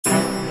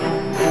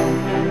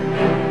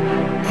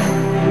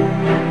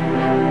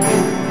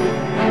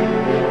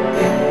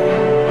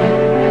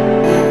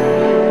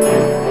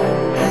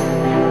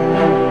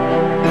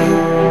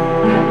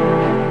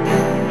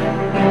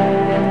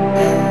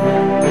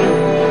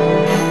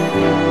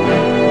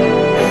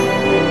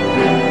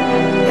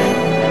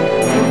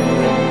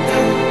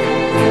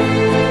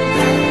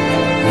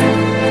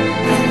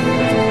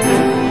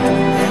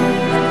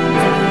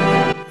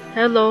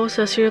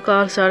सत श्री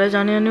अकाल सारे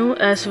जानिਆਂ ਨੂੰ।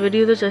 इस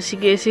वीडियो ਵਿੱਚ ਅਸੀਂ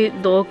ਗਏ ਸੀ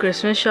 2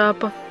 क्रिसमस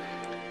शॉप।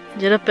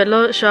 ਜਿਹੜਾ ਪਹਿਲਾ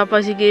शॉप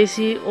ਅਸੀਂ ਗਏ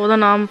ਸੀ ਉਹਦਾ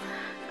ਨਾਮ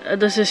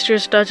the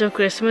sisters touch of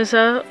Christmas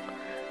है,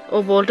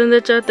 वो बोल्टन ਦੇ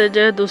ਚ। ਤੇ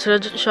ਜਿਹੜਾ दूसरा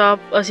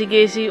शॉप ਅਸੀਂ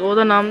ਗਏ ਸੀ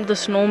ਉਹਦਾ ਨਾਮ द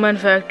स्नोमैन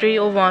फैक्ट्री,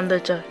 वो वान ਦੇ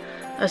ਚ।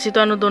 ਅਸੀਂ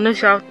ਤੁਹਾਨੂੰ ਦੋਨੇ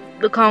शॉप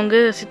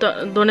दिखाओगे, ਅਸੀਂ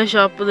ਦੋਨੇ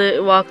शॉप ਦੇ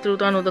वाक थ्रू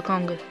ਤੁਹਾਨੂੰ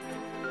दिखाओगे।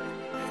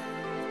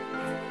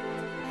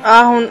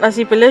 ਆ ਹੁਣ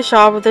ਅਸੀਂ ਪਹਿਲੇ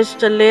शॉप ਤੇ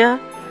ਚੱਲੇ ਆ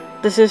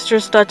the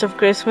sisters touch of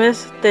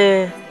Christmas. ਤੇ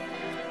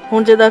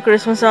ਹੁਣ ਜਿੱਦਾਂ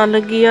क्रिसमस आन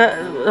लगी है,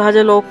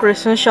 हजे लोग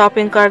क्रिसमस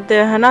शॉपिंग करते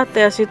हैं ना,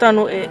 तो असी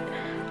तुहानू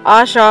आ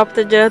शॉप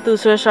ते जो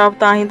दूसरा शॉप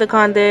तां ही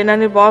दिखाते।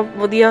 इन्होंने बहुत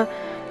वधिया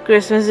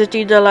क्रिसमस की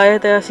चीज़ा लाए,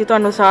 तो असी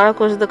तुहानू सारा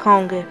कुछ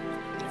दिखाओगे।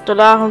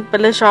 चलो हम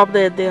पहले शॉप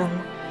देखते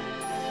हैं।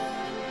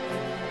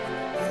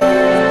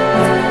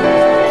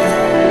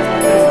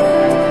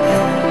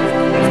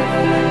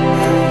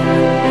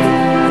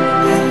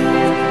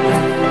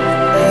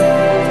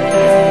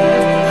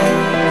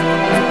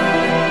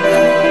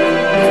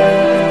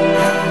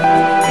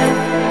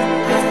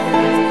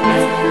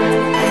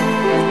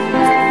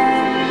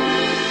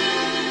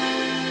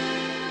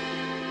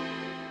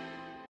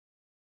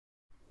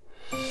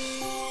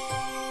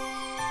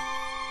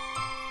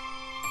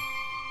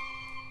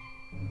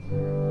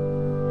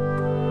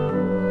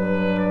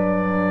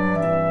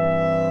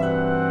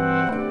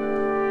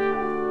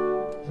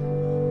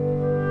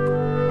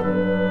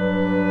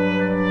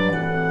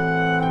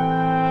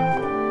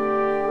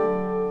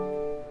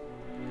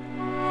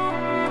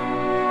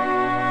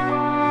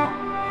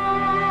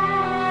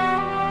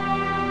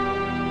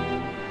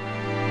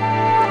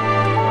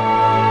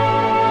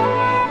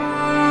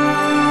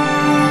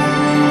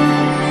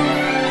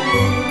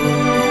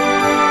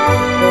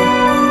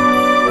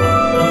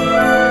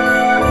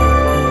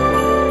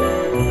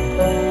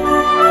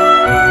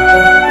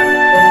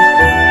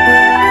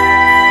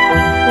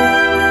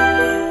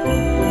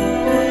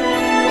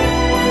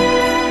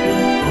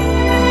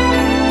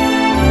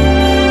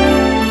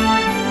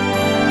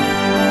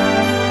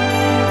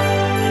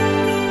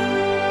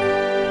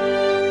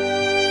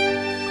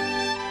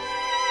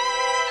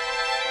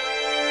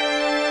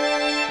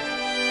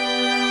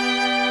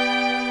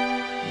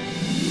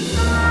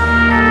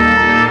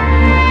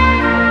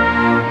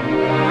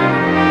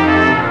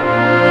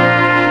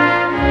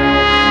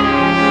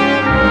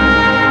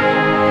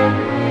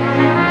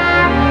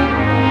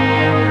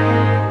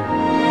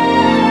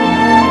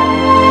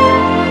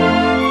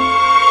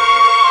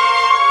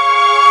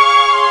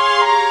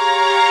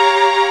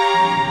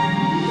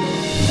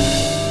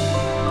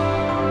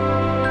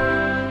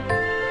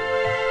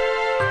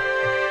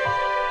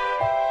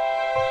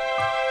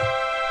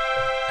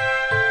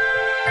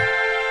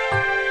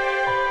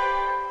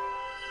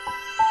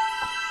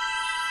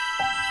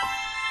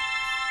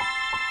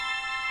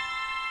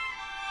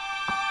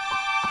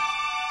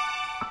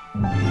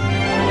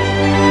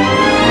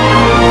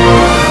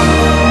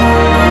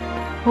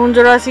 ਹੁਣ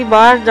ਜਦੋਂ ਅਸੀਂ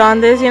ਬਾਹਰ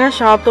ਜਾਂਦੇ ਸੀ ਨਾ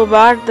ਸ਼ਾਪ ਤੋਂ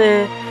ਬਾਹਰ, ਤੇ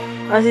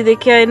ਅਸੀਂ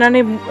ਦੇਖਿਆ ਇਹਨਾਂ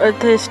ਨੇ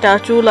ਇੱਥੇ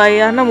ਸਟੈਚੂ ਲਾਏ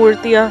ਆ ਨਾ,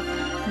 ਮੂਰਤੀਆਂ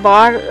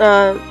ਬਾਹਰ।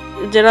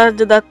 ਜਿਹੜਾ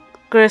ਜਿੱਦਾਂ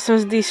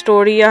ਕ੍ਰਿਸਮਸ ਦੀ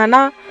ਸਟੋਰੀ ਆ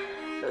ਨਾ,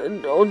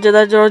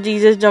 ਜਿੱਦਾਂ ਜਦੋਂ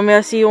ਜੀਸਸ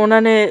ਜੰਮਿਆ ਸੀ,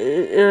 ਉਹਨਾਂ ਨੇ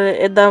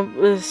ਇੱਦਾਂ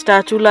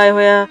ਸਟੈਚੂ ਲਾਏ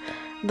ਹੋਇਆ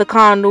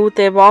ਦਿਖਾਉਣ ਨੂੰ,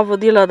 ਤੇ ਬਹੁਤ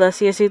ਵਧੀਆ ਲੱਗਦਾ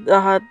ਸੀ। ਅਸੀਂ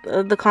ਆਹ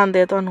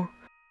ਦਿਖਾਉਂਦੇ ਆ ਤੁਹਾਨੂੰ।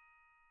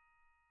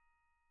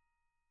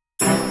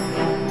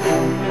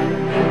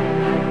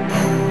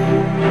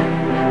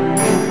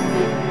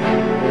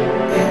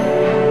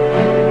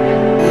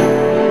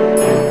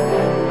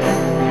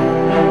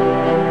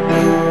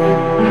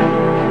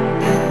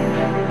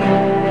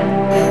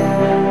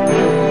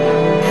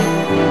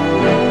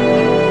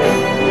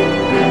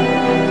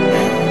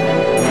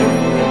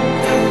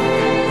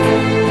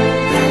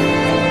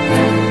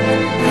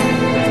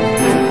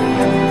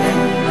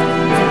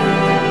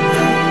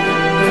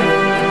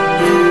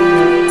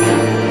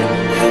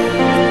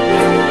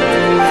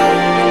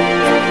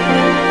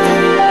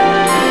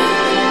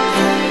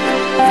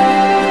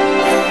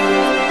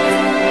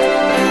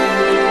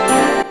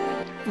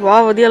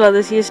 बहुत वधिया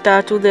लगदा सी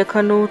स्टैचू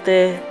देखण नूं। ते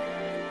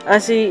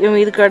असी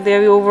उम्मीद करते हैं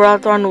भी ओवरऑल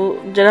तुहानू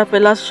जिहड़ा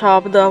पहला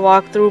शॉप दा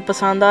वाक थ्रू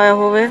पसंद आया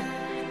होवे।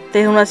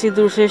 ते हुण असी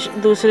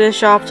दूसरे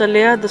शॉप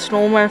चले आ द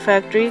स्नोमैन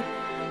फैक्ट्री,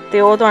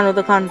 ते ओह तुहानू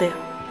दिखांदे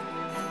आ।